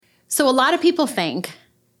So a lot of people think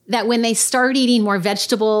that when they start eating more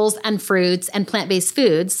vegetables and fruits and plant-based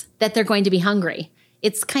foods, that they're going to be hungry.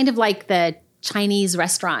 It's kind of like the Chinese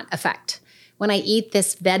restaurant effect. When I eat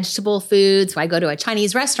this vegetable food, so I go to a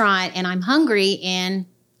Chinese restaurant and I'm hungry in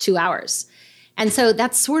 2 hours. And so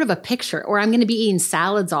that's sort of a picture. Or I'm going to be eating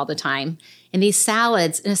salads all the time. And these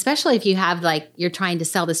salads, and especially if you have you're trying to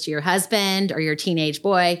sell this to your husband or your teenage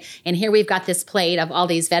boy, and here we've got this plate of all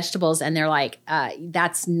these vegetables, and they're like,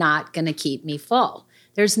 that's not going to keep me full.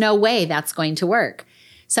 There's no way that's going to work.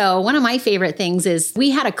 So one of my favorite things is we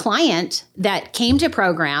had a client that came to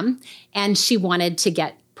program and she wanted to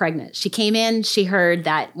get pregnant. She came in, she heard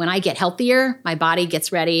that when I get healthier, my body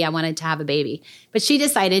gets ready. I wanted to have a baby. But she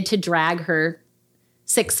decided to drag her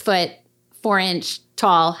 6 foot, 4 inch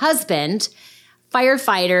tall husband,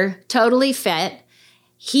 firefighter, totally fit.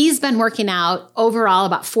 He's been working out overall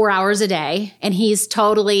about 4 hours a day, and he's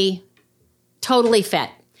totally fit.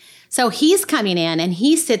 So he's coming in and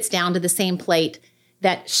he sits down to the same plate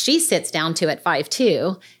that she sits down to at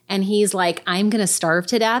 5'2". And he's like, I'm going to starve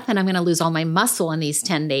to death and I'm going to lose all my muscle in these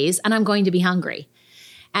 10 days and I'm going to be hungry.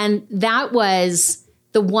 And that was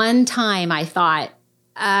the one time I thought,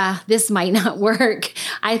 this might not work.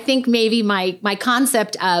 I think maybe my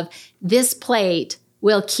concept of this plate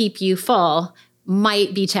will keep you full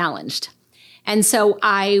might be challenged. And so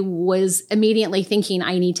I was immediately thinking,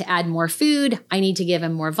 I need to add more food. I need to give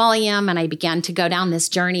him more volume. And I began to go down this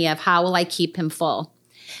journey of how will I keep him full?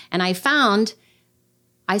 And I found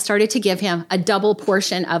I started to give him a double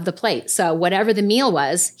portion of the plate. So whatever the meal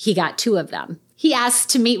was, he got 2 of them. He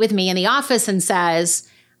asked to meet with me in the office and says,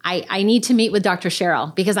 I need to meet with Dr.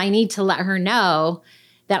 Cheryl because I need to let her know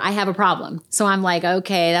that I have a problem. So I'm like,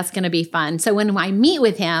 okay, that's going to be fun. So when I meet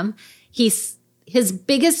with him, his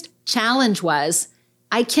biggest challenge was,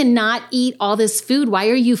 I cannot eat all this food. Why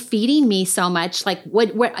are you feeding me so much? Like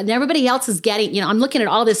what everybody else is getting, I'm looking at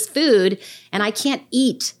all this food and I can't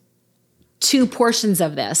eat 2 portions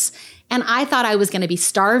of this. And I thought I was going to be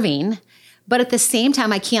starving, but at the same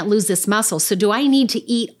time, I can't lose this muscle. So do I need to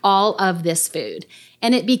eat all of this food?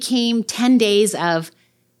 And it became 10 days of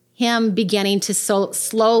him beginning to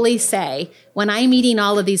slowly say, when I'm eating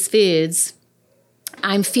all of these foods,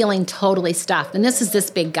 I'm feeling totally stuffed. And this is this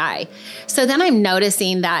big guy. So then I'm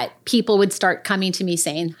noticing that people would start coming to me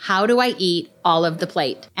saying, how do I eat all of the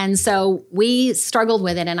plate? And so we struggled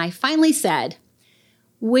with it. And I finally said,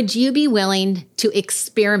 would you be willing to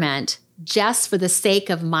experiment just for the sake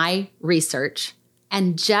of my research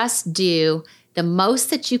and just do the most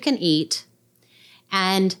that you can eat?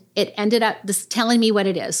 And it ended up telling me what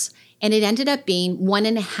it is. And it ended up being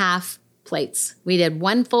 1.5 plates. We did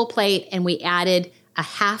 1 full plate and we added a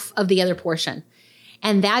half of the other portion.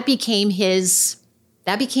 And that became as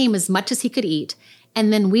much as he could eat.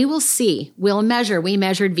 And then we will see, we measured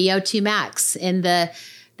VO2 max in the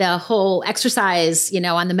whole exercise,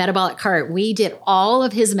 on the metabolic cart. We did all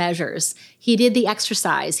of his measures. He did the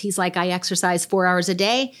exercise. He's like, I exercise 4 hours a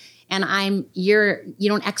day and you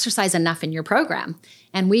don't exercise enough in your program.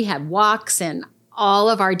 And we had walks and all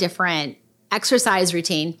of our different exercise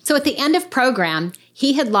routine. So at the end of program,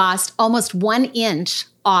 he had lost almost 1 inch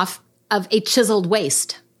off of a chiseled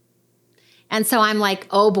waist. And so I'm like,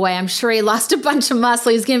 oh boy, I'm sure he lost a bunch of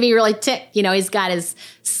muscle. He's going to be really ticked. He's got his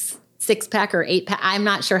 6-pack or 8-pack. I'm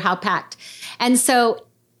not sure how packed. And so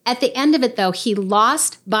at the end of it though, he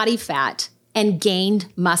lost body fat and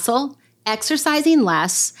gained muscle, exercising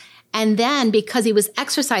less. And then because he was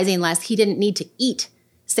exercising less, he didn't need to eat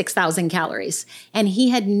 6,000 calories. And he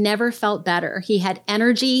had never felt better. He had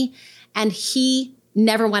energy and he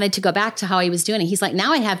never wanted to go back to how he was doing it. He's like,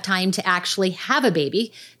 now I have time to actually have a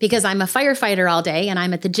baby because I'm a firefighter all day and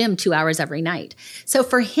I'm at the gym 2 hours every night. So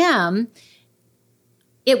for him,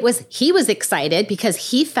 he was excited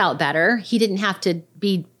because he felt better. He didn't have to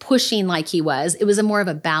be pushing like he was. It was more of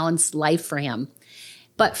a balanced life for him.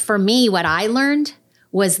 But for me, what I learned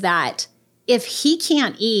was that if he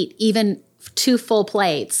can't eat even 2 full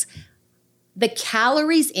plates, the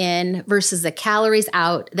calories in versus the calories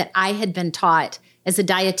out that I had been taught as a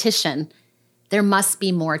dietitian, there must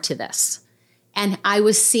be more to this. And I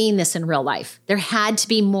was seeing this in real life. There had to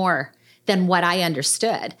be more than what I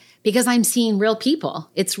understood because I'm seeing real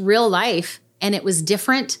people. It's real life. And it was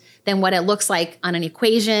different than what it looks like on an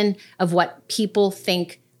equation of what people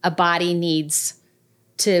think a body needs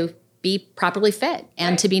to be properly fit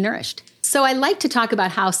and to be nourished. So I like to talk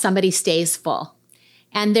about how somebody stays full.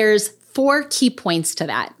 And there's 4 key points to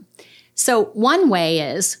that. So one way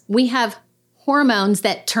is we have hormones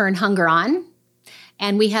that turn hunger on,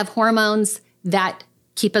 and we have hormones that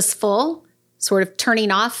keep us full, sort of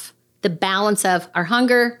turning off the balance of our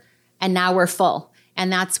hunger, and now we're full.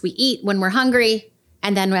 And that's we eat when we're hungry.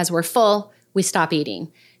 And then as we're full, we stop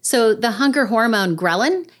eating. So the hunger hormone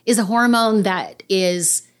ghrelin is a hormone that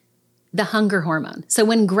is the hunger hormone. So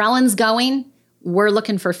when ghrelin's going, we're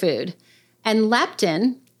looking for food. And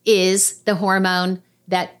leptin is the hormone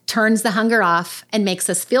that turns the hunger off and makes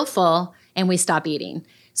us feel full and we stop eating.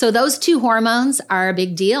 So those two hormones are a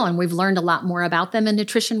big deal, and we've learned a lot more about them in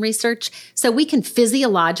nutrition research. So we can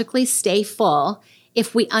physiologically stay full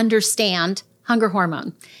if we understand hunger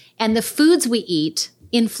hormone. And the foods we eat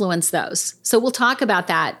influence those. So we'll talk about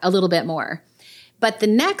that a little bit more. But the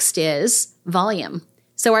next is volume.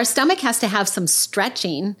 So our stomach has to have some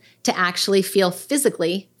stretching to actually feel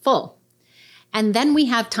physically full. And then we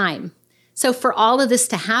have time. So for all of this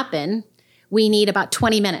to happen, we need about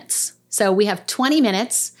 20 minutes. So we have 20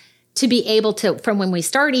 minutes to be able to, from when we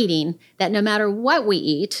start eating, that no matter what we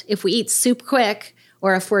eat, if we eat soup quick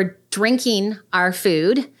or if we're drinking our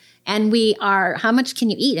food and how much can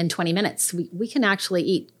you eat in 20 minutes? We can actually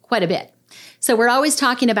eat quite a bit. So we're always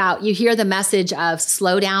talking about, you hear the message of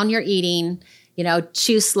slow down your eating,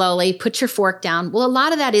 chew slowly, put your fork down. Well, a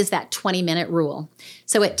lot of that is that 20-minute rule.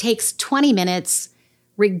 So it takes 20 minutes,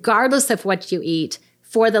 regardless of what you eat,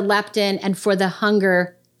 for the leptin and for the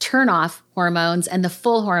hunger turn off hormones and the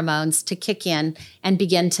full hormones to kick in and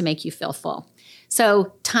begin to make you feel full.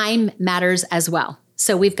 So time matters as well.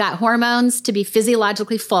 So we've got hormones to be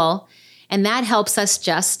physiologically full, and that helps us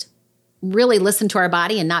just really listen to our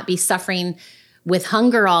body and not be suffering with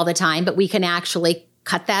hunger all the time, but we can actually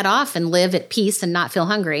cut that off and live at peace and not feel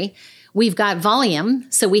hungry. We've got volume,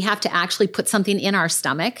 so we have to actually put something in our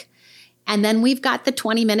stomach. And then we've got the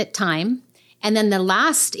 20-minute time. And then the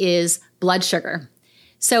last is blood sugar.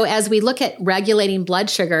 So as we look at regulating blood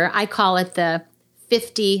sugar, I call it the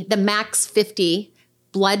max 50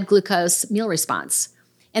 blood glucose meal response.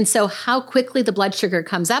 And so how quickly the blood sugar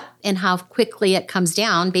comes up and how quickly it comes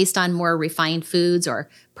down based on more refined foods or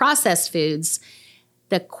processed foods,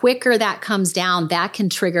 the quicker that comes down, that can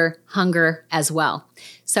trigger hunger as well.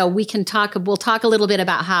 So we'll talk a little bit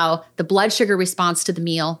about how the blood sugar response to the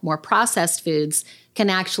meal, more processed foods, can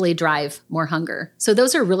actually drive more hunger. So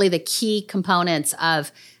those are really the key components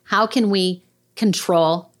of how can we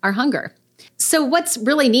control our hunger. So what's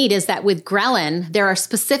really neat is that with ghrelin, there are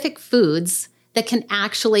specific foods that can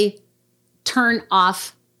actually turn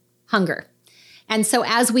off hunger. And so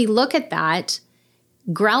as we look at that,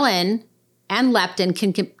 ghrelin and leptin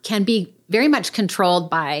can be very much controlled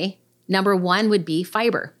by, number one would be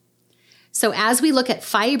fiber. So as we look at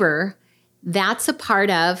fiber, that's a part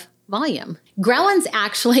of volume. Ghrelin's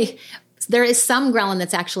actually, there is some ghrelin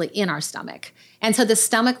that's actually in our stomach. And so the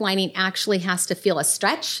stomach lining actually has to feel a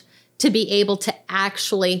stretch to be able to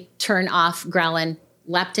actually turn off ghrelin.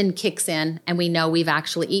 Leptin kicks in and we know we've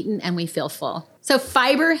actually eaten and we feel full. So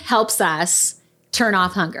fiber helps us turn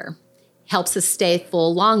off hunger, helps us stay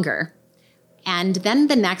full longer. And then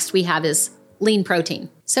the next we have is lean protein.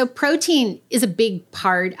 So protein is a big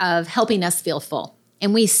part of helping us feel full.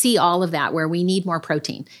 And we see all of that where we need more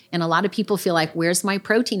protein. And a lot of people feel like, where's my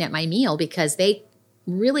protein at my meal? Because they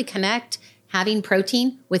really connect having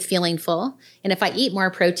protein with feeling full. And if I eat more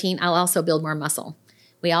protein, I'll also build more muscle.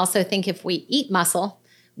 We also think if we eat muscle,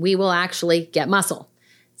 we will actually get muscle.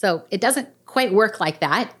 So it doesn't quite work like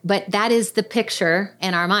that, but that is the picture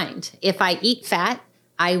in our mind. If I eat fat,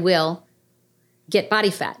 I will get body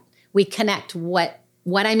fat. We connect what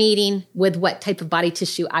I'm eating with what type of body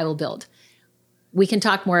tissue I will build. We can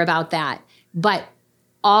talk more about that. But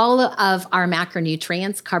all of our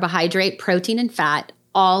macronutrients, carbohydrate, protein, and fat,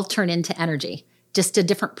 all turn into energy, just a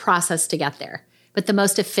different process to get there. But the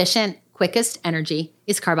most efficient, quickest energy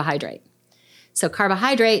is carbohydrate. So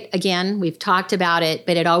carbohydrate, again, we've talked about it,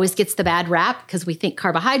 but it always gets the bad rap because we think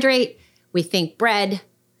carbohydrate, we think bread,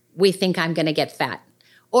 we think I'm going to get fat,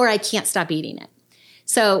 or I can't stop eating it.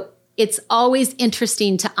 So it's always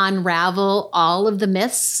interesting to unravel all of the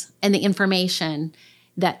myths and the information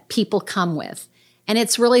that people come with. And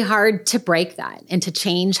it's really hard to break that and to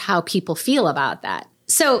change how people feel about that.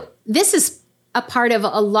 So this is a part of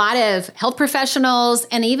a lot of health professionals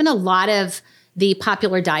and even a lot of the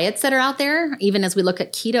popular diets that are out there, even as we look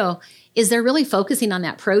at keto, is they're really focusing on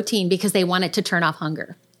that protein because they want it to turn off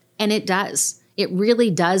hunger. And it does. It really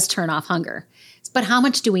does turn off hunger. But how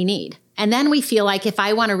much do we need? And then we feel like if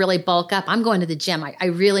I want to really bulk up, I'm going to the gym. I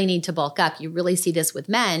really need to bulk up. You really see this with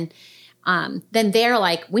men. Then they're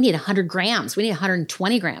like, we need 100 grams. We need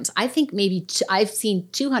 120 grams. I think maybe I've seen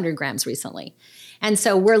 200 grams recently. And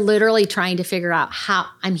so we're literally trying to figure out how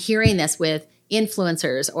I'm hearing this with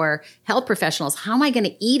influencers or health professionals. How am I going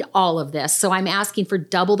to eat all of this? So I'm asking for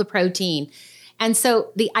double the protein. And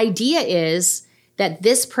so the idea is that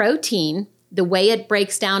this protein the way it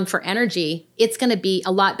breaks down for energy, it's going to be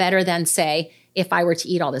a lot better than, say, if I were to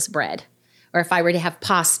eat all this bread or if I were to have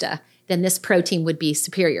pasta, then this protein would be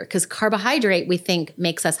superior because carbohydrate, we think,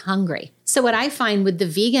 makes us hungry. So what I find with the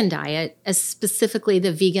vegan diet, as specifically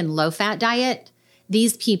the vegan low-fat diet,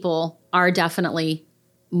 these people are definitely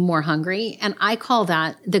more hungry. And I call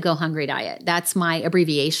that the Go Hungry diet. That's my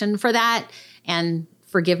abbreviation for that. And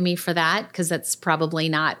forgive me for that because that's probably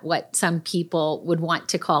not what some people would want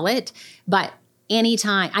to call it. But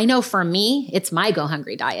anytime, I know for me, it's my Go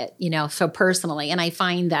Hungry diet, so personally. And I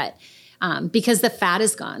find that because the fat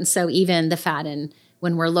is gone. So even the fat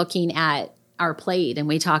when we're looking at our plate and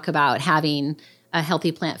we talk about having a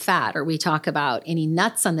healthy plant fat, or we talk about any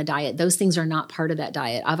nuts on the diet, those things are not part of that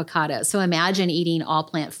diet. Avocado. So imagine eating all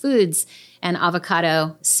plant foods and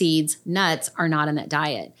avocado, seeds, nuts are not in that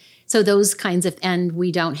diet. So those kinds of, and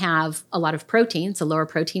we don't have a lot of protein, so lower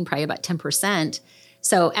protein, probably about 10%.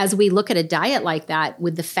 So as we look at a diet like that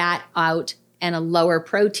with the fat out and a lower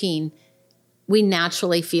protein, we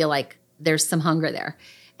naturally feel like there's some hunger there.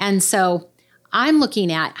 And so I'm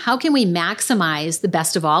looking at how can we maximize the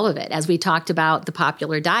best of all of it? As we talked about the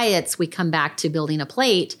popular diets, we come back to building a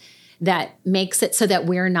plate that makes it so that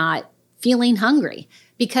we're not feeling hungry.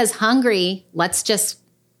 Because hungry, let's just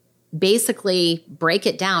basically break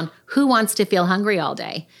it down. Who wants to feel hungry all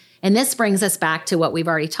day? And this brings us back to what we've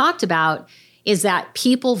already talked about, is that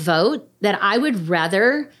people vote that I would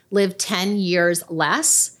rather live 10 years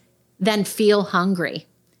less than feel hungry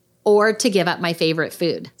or to give up my favorite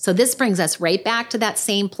food. So this brings us right back to that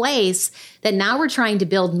same place that now we're trying to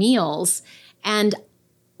build meals and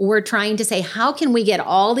we're trying to say, how can we get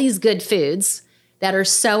all these good foods that are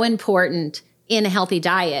so important in a healthy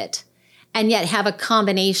diet and yet have a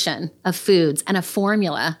combination of foods and a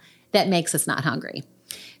formula that makes us not hungry?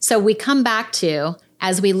 So we come back to,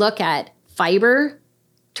 as we look at fiber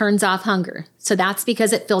turns off hunger. So that's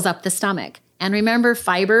because it fills up the stomach. And remember,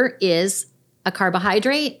 fiber is a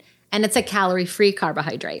carbohydrate and it's a calorie-free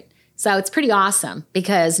carbohydrate. So it's pretty awesome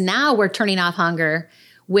because now we're turning off hunger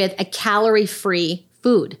with a calorie-free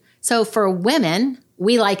food. So for women,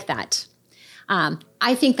 we like that.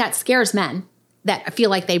 I think that scares men that feel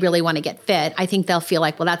like they really want to get fit. I think they'll feel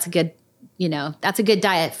like, well, that's a good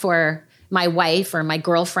diet for my wife or my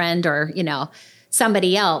girlfriend or,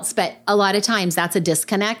 somebody else. But a lot of times that's a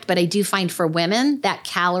disconnect. But I do find for women that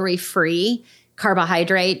calorie-free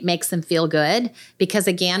carbohydrate makes them feel good. Because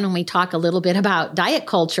again, when we talk a little bit about diet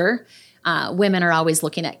culture, women are always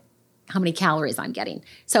looking at how many calories I'm getting.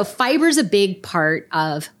 So fiber is a big part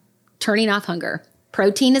of turning off hunger.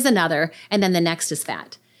 Protein is another. And then the next is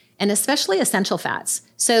fat. And especially essential fats.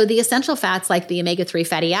 So the essential fats like the omega-3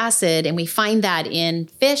 fatty acid, and we find that in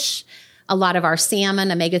fish, a lot of our salmon,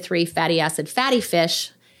 omega-3 fatty acid, fatty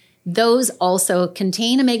fish, those also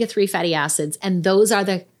contain omega-3 fatty acids. And those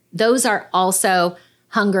are also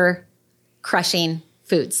hunger crushing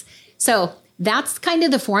foods. So that's kind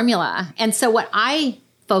of the formula. And so what I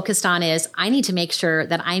focused on is I need to make sure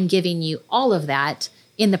that I'm giving you all of that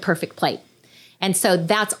in the perfect plate. And so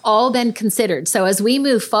that's all been considered. So as we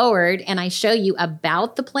move forward and I show you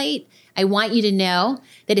about the plate, I want you to know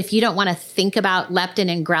that if you don't want to think about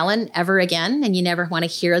leptin and ghrelin ever again, and you never want to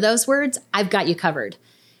hear those words, I've got you covered.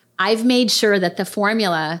 I've made sure that the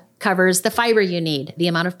formula covers the fiber you need, the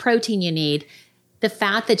amount of protein you need, the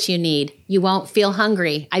fat that you need. You won't feel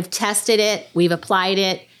hungry. I've tested it. We've applied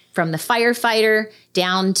it from the firefighter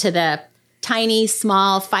down to the tiny,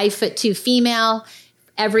 small 5'2" female,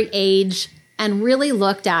 every age, and really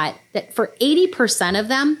looked at that for 80% of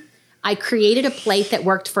them, I created a plate that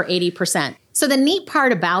worked for 80%. So the neat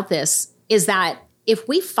part about this is that if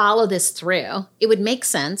we follow this through, it would make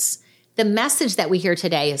sense. The message that we hear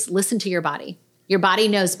today is listen to your body. Your body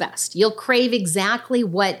knows best. You'll crave exactly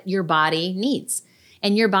what your body needs.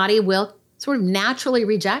 And your body will sort of naturally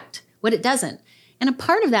reject what it doesn't. And a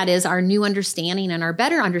part of that is our new understanding and our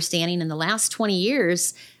better understanding in the last 20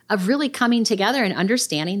 years of really coming together and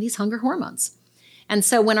understanding these hunger hormones. And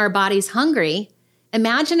so when our body's hungry,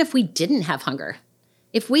 imagine if we didn't have hunger.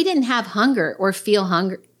 If we didn't have hunger or feel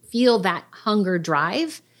that hunger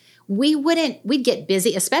drive, we'd get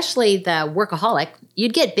busy, especially the workaholic.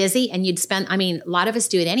 You'd get busy and you'd spend, a lot of us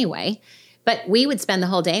do it anyway, but we would spend the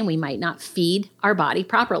whole day and we might not feed our body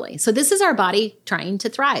properly. So this is our body trying to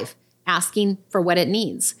thrive, asking for what it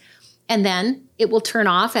needs. And then it will turn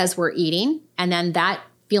off as we're eating, and then that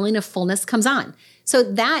feeling of fullness comes on. So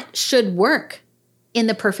that should work in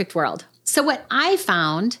the perfect world. So what I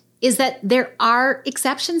found is that there are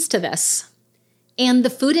exceptions to this, and the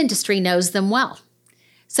food industry knows them well.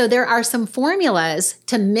 So there are some formulas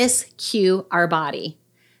to miscue our body.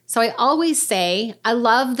 So I always say, I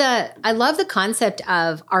love the concept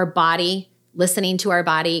of our body, listening to our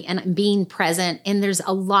body and being present. And there's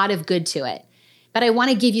a lot of good to it. But I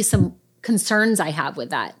want to give you some concerns I have with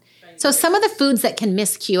that. So some of the foods that can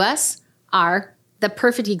miscue us are, the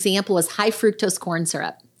perfect example is high fructose corn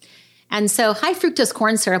syrup. And so high fructose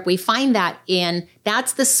corn syrup, we find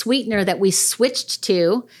that's the sweetener that we switched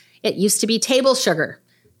to. It used to be table sugar.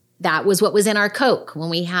 That was what was in our Coke when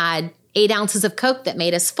we had 8 ounces of Coke that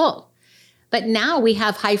made us full. But now we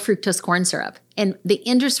have high fructose corn syrup. And the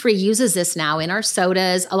industry uses this now in our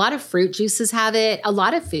sodas. A lot of fruit juices have it. A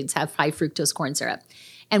lot of foods have high fructose corn syrup.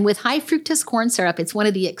 And with high fructose corn syrup, it's one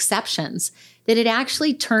of the exceptions that it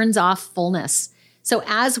actually turns off fullness. So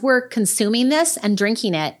as we're consuming this and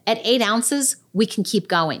drinking it, at 8 ounces, we can keep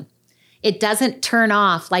going. It doesn't turn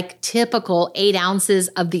off like typical 8 ounces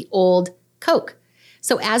of the old Coke.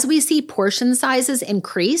 So as we see portion sizes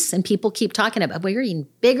increase, and people keep talking about, we're eating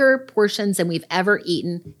bigger portions than we've ever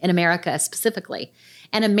eaten in America specifically.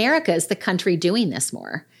 And America is the country doing this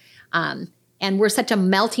more. And we're such a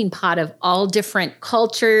melting pot of all different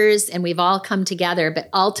cultures, and we've all come together. But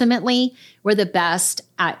ultimately, we're the best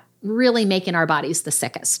at really making our bodies the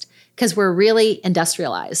sickest because we're really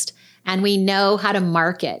industrialized and we know how to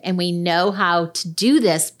market and we know how to do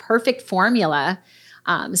this perfect formula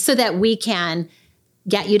so that we can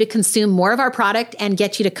get you to consume more of our product and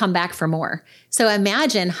get you to come back for more. So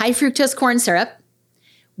imagine high fructose corn syrup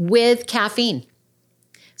with caffeine.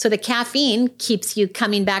 So the caffeine keeps you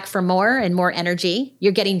coming back for more and more energy.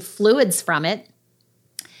 You're getting fluids from it.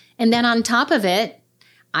 And then on top of it,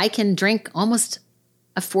 I can drink almost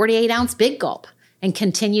a 48-ounce big gulp and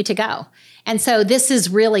continue to go. And so this is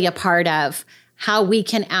really a part of how we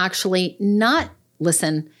can actually not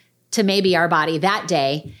listen to maybe our body that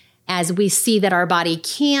day as we see that our body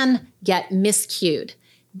can get miscued.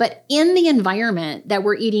 But in the environment that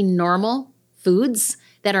we're eating normal foods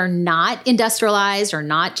that are not industrialized or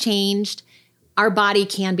not changed, our body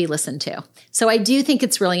can be listened to. So I do think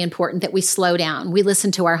it's really important that we slow down. We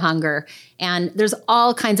listen to our hunger. And there's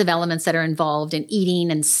all kinds of elements that are involved in eating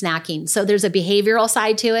and snacking. So there's a behavioral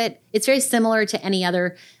side to it. It's very similar to any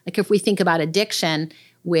other, like if we think about addiction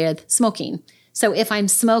with smoking. So if I'm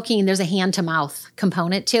smoking, there's a hand-to-mouth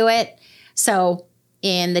component to it. So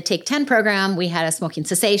in the Take 10 program, we had a smoking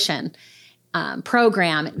cessation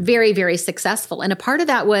program, very, very successful. And a part of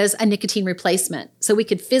that was a nicotine replacement. So we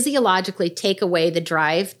could physiologically take away the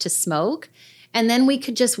drive to smoke, and then we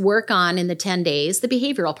could just work on in the 10 days, the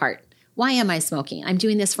behavioral part. Why am I smoking? I'm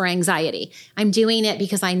doing this for anxiety. I'm doing it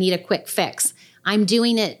because I need a quick fix. I'm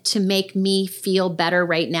doing it to make me feel better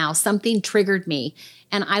right now. Something triggered me,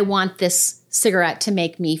 and I want this cigarette to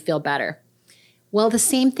make me feel better. Well, the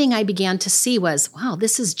same thing I began to see was, wow,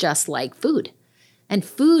 this is just like food. And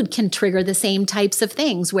food can trigger the same types of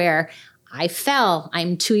things where I fell,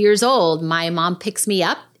 I'm 2 years old, my mom picks me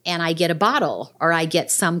up and I get a bottle or I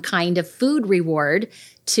get some kind of food reward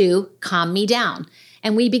to calm me down.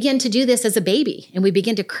 And we begin to do this as a baby and we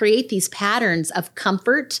begin to create these patterns of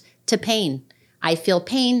comfort to pain. I feel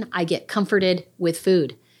pain, I get comforted with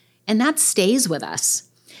food. And that stays with us.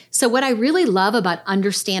 So what I really love about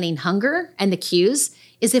understanding hunger and the cues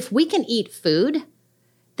is if we can eat food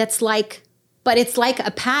but it's like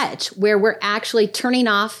a patch where we're actually turning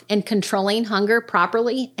off and controlling hunger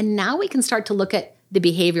properly. And now we can start to look at the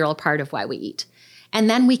behavioral part of why we eat. And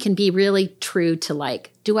then we can be really true to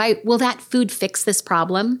will that food fix this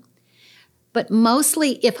problem? But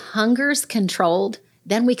mostly if hunger's controlled,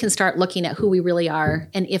 then we can start looking at who we really are.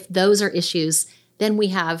 And if those are issues, then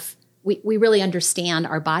we really understand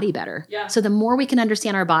our body better. Yeah. So the more we can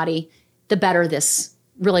understand our body, the better this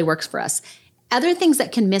really works for us. Other things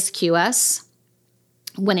that can miscue us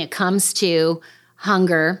when it comes to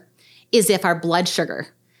hunger is if our blood sugar.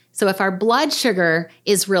 So if our blood sugar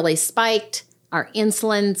is really spiked,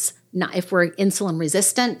 if we're insulin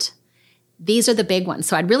resistant, these are the big ones.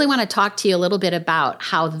 So I'd really want to talk to you a little bit about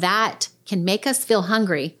how that can make us feel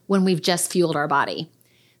hungry when we've just fueled our body.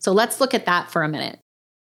 So let's look at that for a minute.